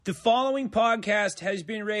The following podcast has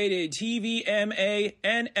been rated TVMA,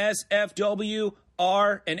 NSFW,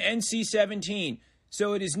 R, and NC-17,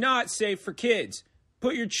 so it is not safe for kids.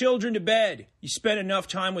 Put your children to bed. You spend enough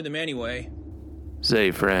time with them anyway. Say,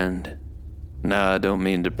 friend. Nah, I don't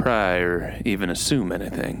mean to pry or even assume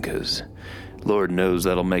anything, 'cause Lord knows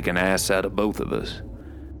that'll make an ass out of both of us.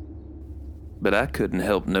 But I couldn't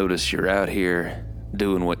help notice you're out here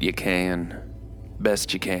doing what you can,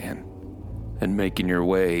 best you can, and making your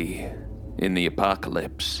way in the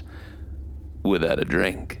apocalypse without a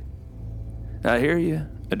drink. I hear you.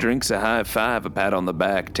 A drink's a high five, a pat on the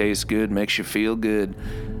back, tastes good, makes you feel good.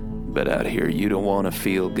 But out here, you don't want to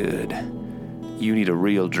feel good. You need a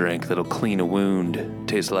real drink that'll clean a wound,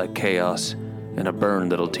 taste like chaos, and a burn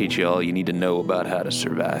that'll teach you all you need to know about how to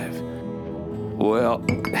survive. Well,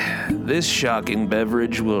 this shocking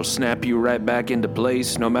beverage will snap you right back into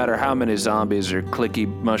place, no matter how many zombies or clicky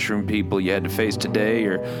mushroom people you had to face today,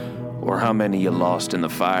 or how many you lost in the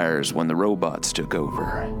fires when the robots took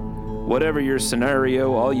over. Whatever your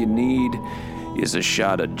scenario, all you need is a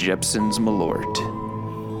shot of Jeppson's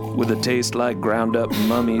Malort. With a taste like ground-up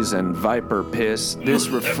mummies and viper piss, this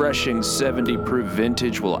refreshing 70-proof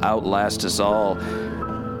vintage will outlast us all.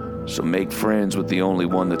 So make friends with the only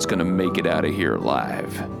one that's gonna make it out of here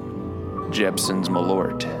alive. Jeppson's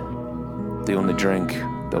Malort. The only drink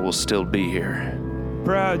that will still be here.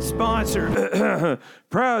 Proud sponsor of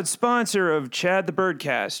Chad the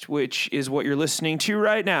Birdcast, which is what you're listening to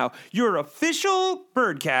right now. Your official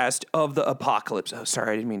birdcast of the apocalypse. Oh,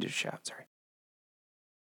 sorry, I didn't mean to shout, sorry.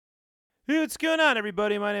 Hey, what's going on,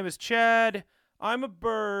 everybody? My name is Chad. I'm a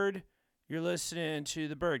bird. You're listening to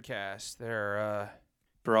the Birdcast.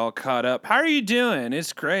 We're all caught up. How are you doing?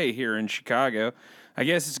 It's gray here in Chicago. I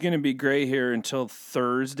guess it's going to be gray here until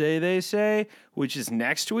Thursday, they say, which is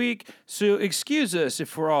next week. So excuse us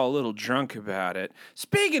if we're all a little drunk about it.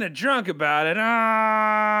 Speaking of drunk about it,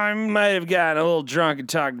 I might have gotten a little drunk and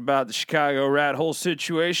talked about the Chicago rat hole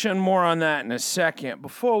situation. More on that in a second.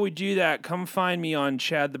 Before we do that, come find me on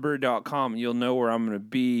chadthebird.com. You'll know where I'm going to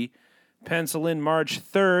be. Pencil in March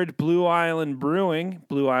 3rd, Blue Island Brewing,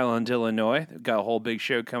 Blue Island, Illinois. They've got a whole big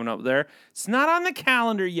show coming up there. It's not on the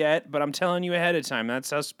calendar yet, but I'm telling you ahead of time.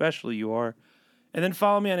 That's how special you are. And then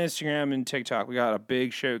follow me on Instagram and TikTok. We got a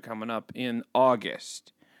big show coming up in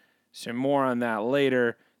August. So more on that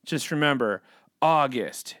later. Just remember,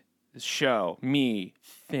 August, the show, me,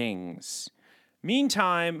 things.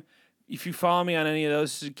 Meantime, if you follow me on any of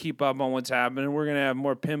those to keep up on what's happening, we're going to have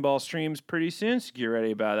more pinball streams pretty soon, so get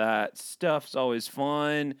ready about that. Stuff's always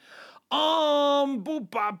fun.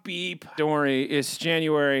 Boop, bop, beep. Don't worry, it's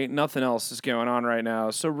January. Nothing else is going on right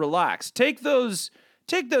now, so relax. Take those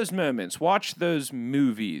moments. Watch those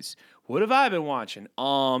movies. What have I been watching?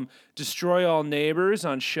 Destroy All Neighbors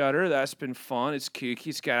on Shudder. That's been fun. It's kooky.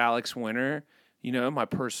 It's got Alex Winter, my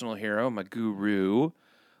personal hero, my guru.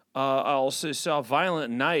 I also saw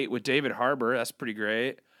Violent Night with David Harbour. That's pretty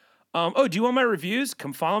great. Do you want my reviews?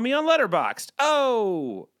 Come follow me on Letterboxd.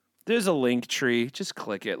 Oh, there's a link tree. Just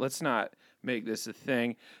click it. Let's not make this a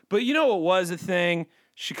thing. But you know what was a thing?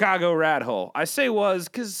 Chicago Rat Hole. I say was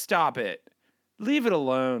because stop it. Leave it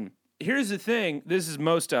alone. Here's the thing. This is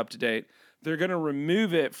most up to date. They're going to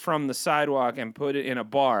remove it from the sidewalk and put it in a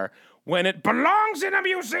bar when it belongs in a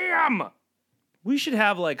museum. We should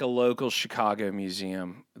have like a local Chicago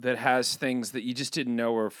museum that has things that you just didn't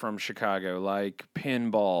know were from Chicago, like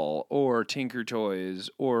pinball or Tinker Toys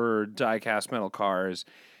or die-cast metal cars.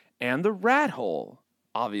 And the Rat Hole,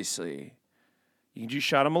 obviously. You can just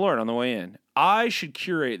shot a Malort on the way in. I should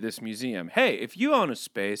curate this museum. Hey, if you own a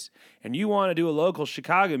space and you want to do a local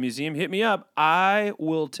Chicago museum, hit me up. I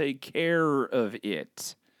will take care of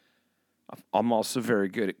it. I'm also very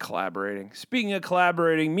good at collaborating. Speaking of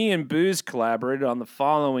collaborating, me and Booze collaborated on the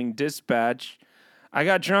following dispatch. I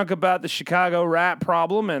got drunk about the Chicago rat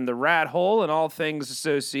problem and the rat hole and all things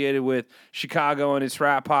associated with Chicago and its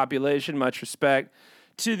rat population. Much respect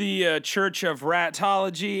to the Church of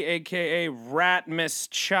Ratology, a.k.a. Rat Miss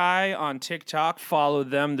Chai on TikTok. Follow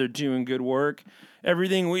them. They're doing good work.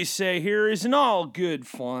 Everything we say here is in all good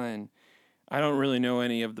fun. I don't really know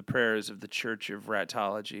any of the prayers of the Church of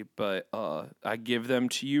Ratology, but I give them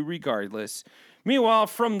to you regardless. Meanwhile,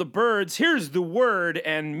 from the birds, here's the word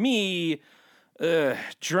and me,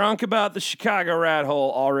 drunk about the Chicago rat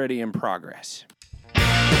hole, already in progress.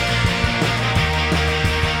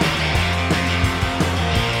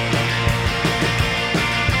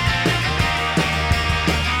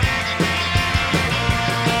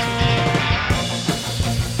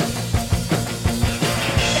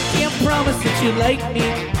 Promise that you like me,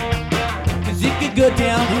 'cause it could go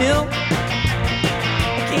downhill. I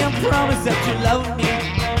can't promise that you love me,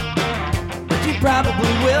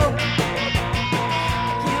 probably will.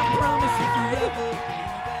 Can't promise if you ever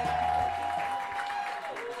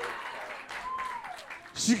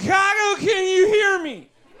Chicago, can you hear me?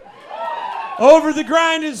 Over the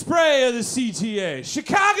grind and spray of the CTA.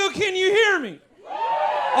 Chicago, can you hear me?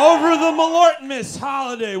 Over the Malortmas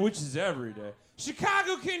holiday, which is every day.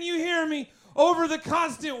 Chicago, can you hear me? Over the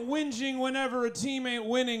constant whinging whenever a team ain't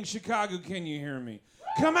winning. Chicago, can you hear me?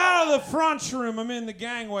 Come out of the front room, I'm in the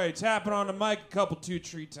gangway, tapping on the mic a couple,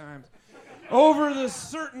 2-3 times. Over the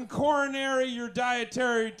certain coronary your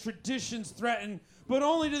dietary traditions threaten, but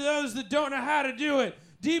only to those that don't know how to do it.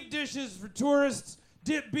 Deep dishes for tourists,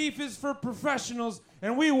 dip beef is for professionals,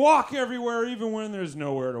 and we walk everywhere even when there's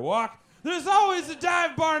nowhere to walk. There's always a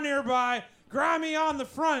dive bar nearby, grimy on the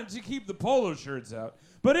front to keep the polo shirts out.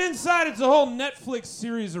 But inside it's a whole Netflix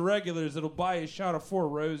series of regulars that'll buy a shot of Four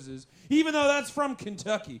Roses, even though that's from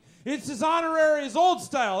Kentucky. It's as honorary as Old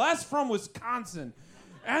Style, that's from Wisconsin.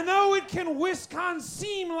 And though it can Wisconsin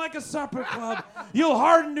seem like a supper club, you'll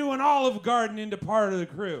harden to an Olive Garden into part of the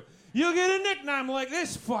crew. You'll get a nickname like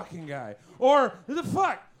this fucking guy. Or the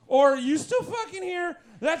fuck. Or you still fucking here?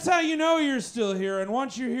 That's how you know you're still here. And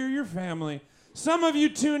once you're here, you're family. Some of you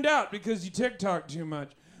tuned out because you TikTok too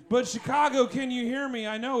much. But Chicago, can you hear me?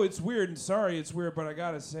 I know it's weird and sorry it's weird, but I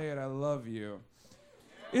gotta say it, I love you.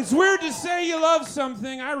 It's weird to say you love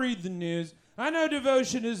something. I read the news. I know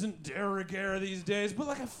devotion isn't de rigueur these days, but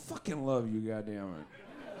like I fucking love you, goddammit.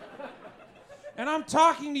 And I'm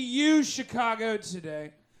talking to you, Chicago,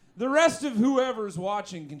 today. The rest of whoever's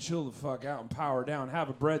watching can chill the fuck out and power down, have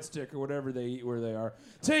a breadstick or whatever they eat where they are.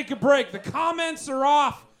 Take a break. The comments are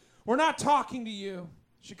off. We're not talking to you.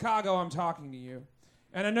 Chicago, I'm talking to you.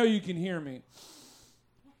 And I know you can hear me.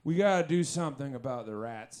 We gotta do something about the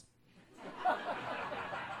rats.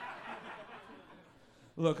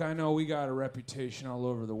 Look, I know we got a reputation all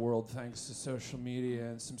over the world thanks to social media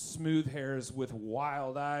and some smooth hairs with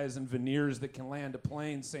wild eyes and veneers that can land a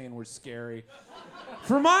plane saying we're scary.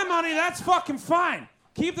 For my money, that's fucking fine.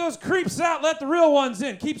 Keep those creeps out, let the real ones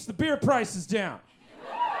in. Keeps the beer prices down.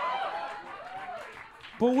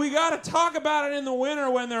 But we gotta talk about it in the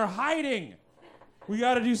winter when they're hiding. We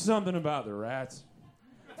gotta do something about the rats.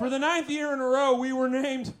 For the 9th year in a row, we were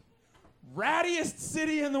named rattiest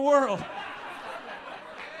city in the world.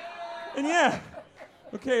 And yeah,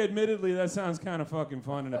 okay, admittedly, that sounds kind of fucking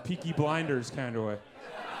fun in a Peaky Blinders kind of way.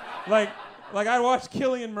 Like I watched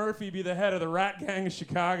Cillian Murphy be the head of the rat gang of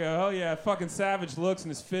Chicago. Oh yeah, fucking savage looks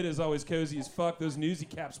and his fit is always cozy as fuck. Those newsy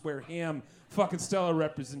caps wear him. Fucking stellar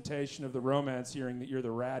representation of the romance hearing that you're the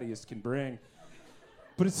rattiest can bring.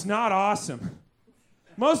 But it's not awesome.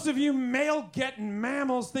 Most of you male-getting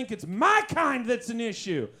mammals think it's my kind that's an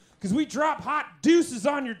issue. Because we drop hot deuces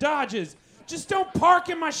on your Dodges. Just don't park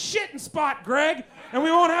in my shitting spot, Greg, and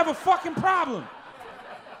we won't have a fucking problem.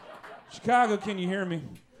 Chicago, can you hear me?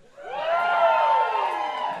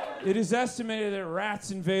 It is estimated that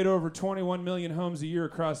rats invade over 21 million homes a year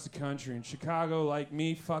across the country. In Chicago, like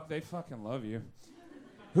me, they fucking love you.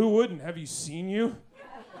 Who wouldn't? Have you seen you?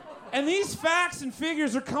 And these facts and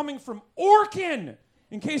figures are coming from Orkin.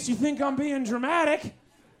 In case you think I'm being dramatic,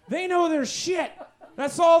 they know their shit.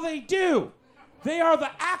 That's all they do. They are the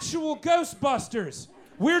actual Ghostbusters.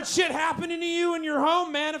 Weird shit happening to you in your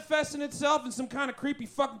home, manifesting itself in some kind of creepy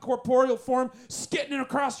fucking corporeal form, skitting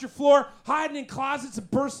across your floor, hiding in closets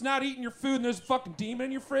and bursting out eating your food, and there's a fucking demon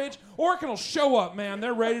in your fridge. Orkin will show up, man.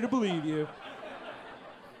 They're ready to believe you.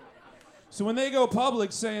 So when they go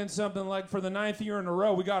public saying something like, for the 9th year in a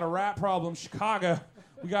row, we got a rat problem, Chicago,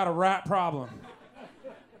 we got a rat problem.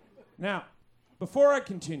 Now, before I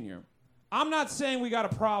continue, I'm not saying we got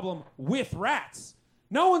a problem with rats.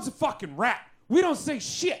 No one's a fucking rat. We don't say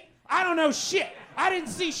shit. I don't know shit. I didn't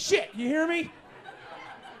see shit. You hear me?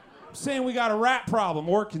 I'm saying we got a rat problem.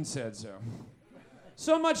 Orkin said so.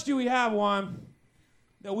 So much do we have one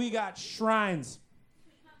that we got shrines.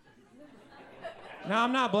 Now,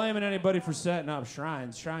 I'm not blaming anybody for setting up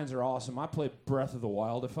shrines. Shrines are awesome. I play Breath of the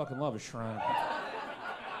Wild. I fucking love a shrine.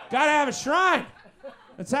 Gotta have a shrine.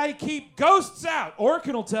 That's how you keep ghosts out.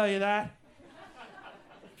 Orkin will tell you that.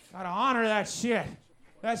 Gotta honor that shit.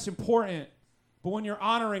 That's important. But when you're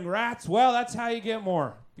honoring rats, well, that's how you get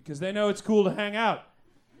more. Because they know it's cool to hang out.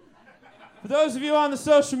 For those of you on the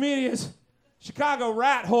social medias, Chicago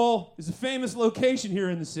Rat Hole is a famous location here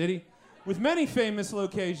in the city. With many famous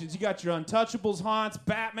locations. You got your Untouchables haunts,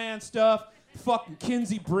 Batman stuff, fucking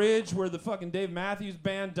Kinsey Bridge, where the fucking Dave Matthews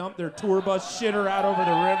Band dumped their tour bus shitter out over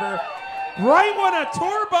the river. Right when a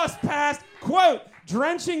tour bus passed, quote,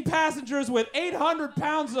 drenching passengers with 800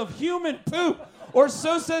 pounds of human poop, or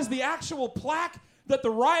so says the actual plaque that the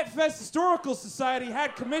Riot Fest Historical Society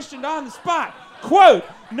had commissioned on the spot. Quote,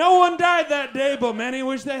 "No one died that day, but many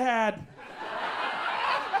wish they had."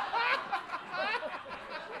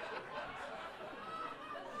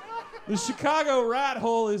 The Chicago Rat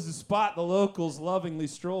Hole is the spot the locals lovingly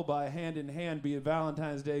stroll by hand in hand, be it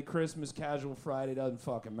Valentine's Day, Christmas, casual Friday, doesn't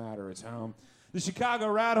fucking matter, it's home. The Chicago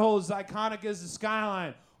Rat Hole is iconic as the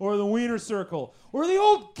skyline, or the Wiener Circle, or the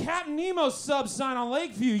old Captain Nemo sub sign on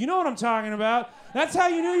Lakeview. You know what I'm talking about. That's how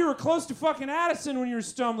you knew you were close to fucking Addison when you were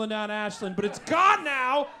stumbling down Ashland, but it's gone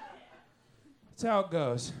now. That's how it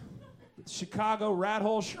goes. The Chicago Rat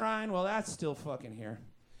Hole Shrine, well, that's still fucking here.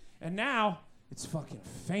 And now, it's fucking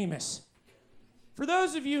famous. For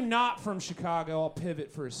those of you not from Chicago, I'll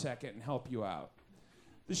pivot for a second and help you out.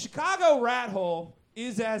 The Chicago Rat Hole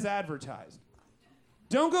is as advertised.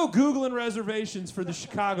 Don't go Googling reservations for the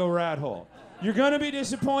Chicago Rat Hole. You're gonna be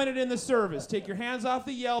disappointed in the service. Take your hands off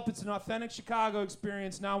the Yelp. It's an authentic Chicago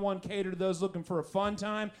experience, not one catered to those looking for a fun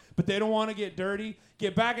time, but they don't want to get dirty.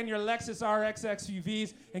 Get back in your Lexus RX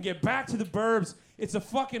XUVs and get back to the burbs. It's a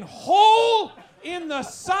fucking hole in the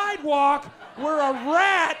sidewalk where a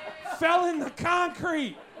rat fell in the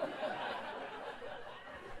concrete.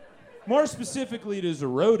 More specifically, it is a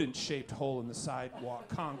rodent-shaped hole in the sidewalk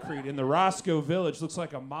concrete in the Roscoe Village. Looks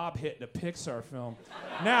like a mob hit in a Pixar film.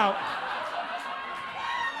 Now,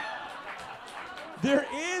 there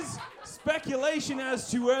is speculation as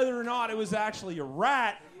to whether or not it was actually a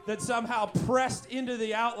rat that somehow pressed into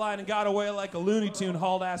the outline and got away like a Looney Tune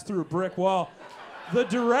hauled ass through a brick wall. The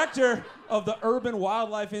director of the Urban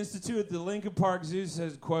Wildlife Institute at the Lincoln Park Zoo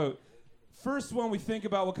says, quote, "First, when we think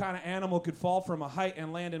about what kind of animal could fall from a height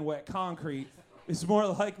and land in wet concrete, it's more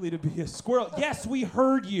likely to be a squirrel." Yes, we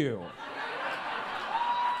heard you.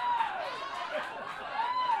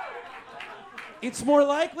 It's more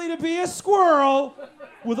likely to be a squirrel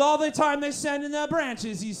with all the time they send in the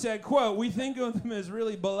branches, he said, quote, "We think of them as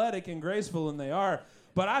really balletic and graceful, and they are.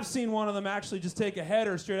 But I've seen one of them actually just take a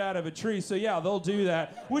header straight out of a tree, so yeah, they'll do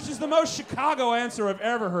that," which is the most Chicago answer I've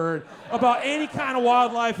ever heard about any kind of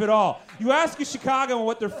wildlife at all. You ask a Chicagoan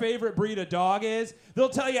what their favorite breed of dog is, they'll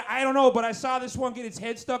tell you, "I don't know, but I saw this one get its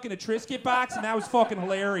head stuck in a Triscuit box, and that was fucking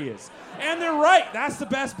hilarious." And they're right, that's the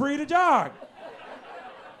best breed of dog.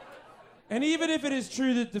 And even if it is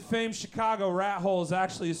true that the famed Chicago Rat Hole is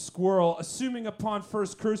actually a squirrel, assuming upon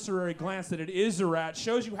first cursory glance that it is a rat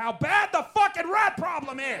shows you how bad the fucking rat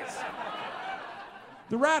problem is.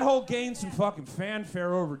 The Rat Hole gained some fucking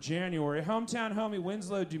fanfare over January. Hometown homie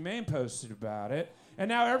Winslow Dumaine posted about it, and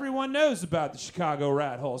now everyone knows about the Chicago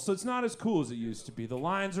Rat Hole, so it's not as cool as it used to be. The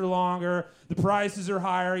lines are longer, the prices are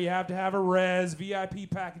higher, you have to have a res, VIP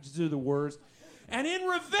packages are the worst. And in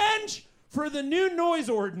revenge for the new noise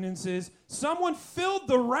ordinances, someone filled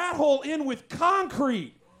the rat hole in with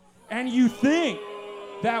concrete. And you think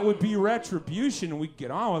that would be retribution and we could get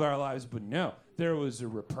on with our lives, but no. There was a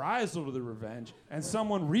reprisal to the revenge, and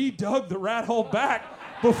someone redug the rat hole back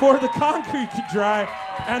before the concrete could dry,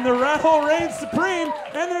 and the rat hole reigned supreme,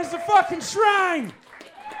 and there's a fucking shrine!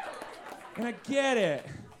 And I get it.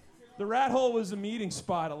 The rat hole was a meeting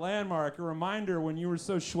spot, a landmark, a reminder when you were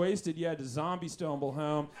so wasted you had to zombie stumble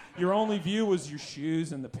home. Your only view was your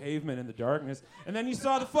shoes and the pavement in the darkness. And then you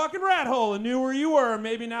saw the fucking rat hole and knew where you were.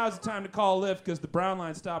 Maybe now's the time to call a lift because the brown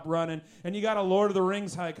line stopped running and you got a Lord of the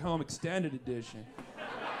Rings hike home extended edition.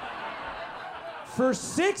 For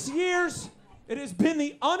 6 years, it has been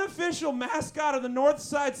the unofficial mascot of the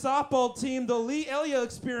Northside softball team, the Lee Elliott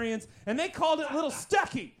Experience, and they called it Little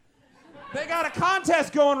Stucky. They got a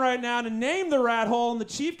contest going right now to name the rat hole, and the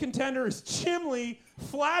chief contender is Chimley,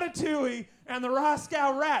 Flatatouille, and the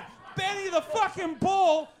Roscoe Rat. Benny the fucking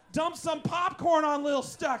Bull dumped some popcorn on Little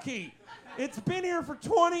Stucky. It's been here for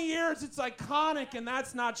 20 years. It's iconic, and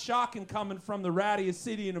that's not shocking coming from the rattiest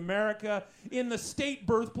city in America, in the state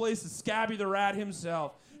birthplace of Scabby the Rat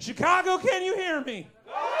himself. Chicago, can you hear me?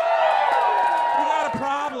 We got a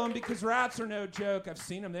problem because rats are no joke. I've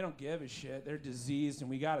seen them. They don't give a shit. They're diseased, and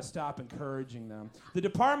we got to stop encouraging them. The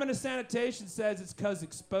Department of Sanitation says it's because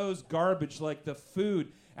exposed garbage like the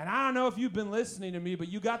food. And I don't know if you've been listening to me, but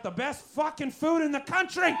you got the best fucking food in the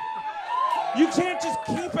country. You can't just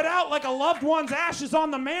keep it out like a loved one's ashes on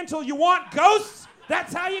the mantle. You want ghosts?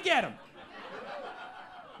 That's how you get them.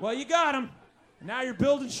 Well, you got them. Now you're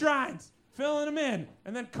building shrines, filling them in,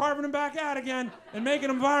 and then carving them back out again and making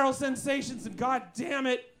them viral sensations, and god damn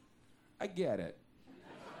it, I get it.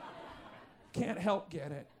 Can't help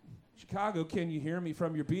get it. Chicago, can you hear me?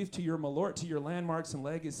 From your beef to your malort to your landmarks and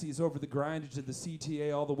legacies, over the grind to the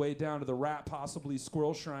CTA, all the way down to the rat, possibly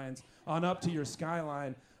squirrel shrines, on up to your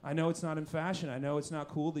skyline. I know it's not in fashion. I know it's not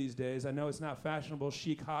cool these days. I know it's not fashionable,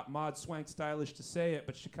 chic, hot, mod, swank, stylish to say it.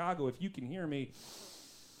 But Chicago, if you can hear me,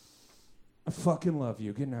 I fucking love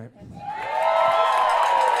you. Good night.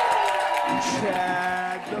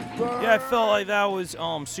 Yeah, I felt like that was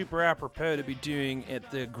super apropos to be doing at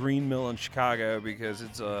the Green Mill in Chicago because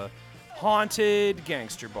it's a haunted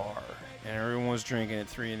gangster bar. And everyone was drinking at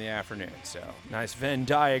 3 in the afternoon, so nice Venn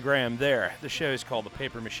diagram there. The show is called The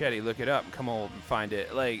Paper Machete. Look it up and come on and find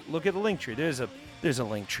it. Like, look at the link tree. There's a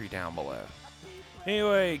link tree down below.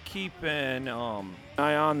 Anyway, keep an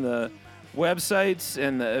eye on the websites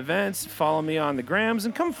and the events. Follow me on the grams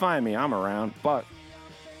and come find me. I'm around, but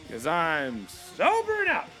because I'm sobering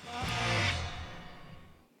up.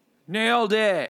 Nailed it.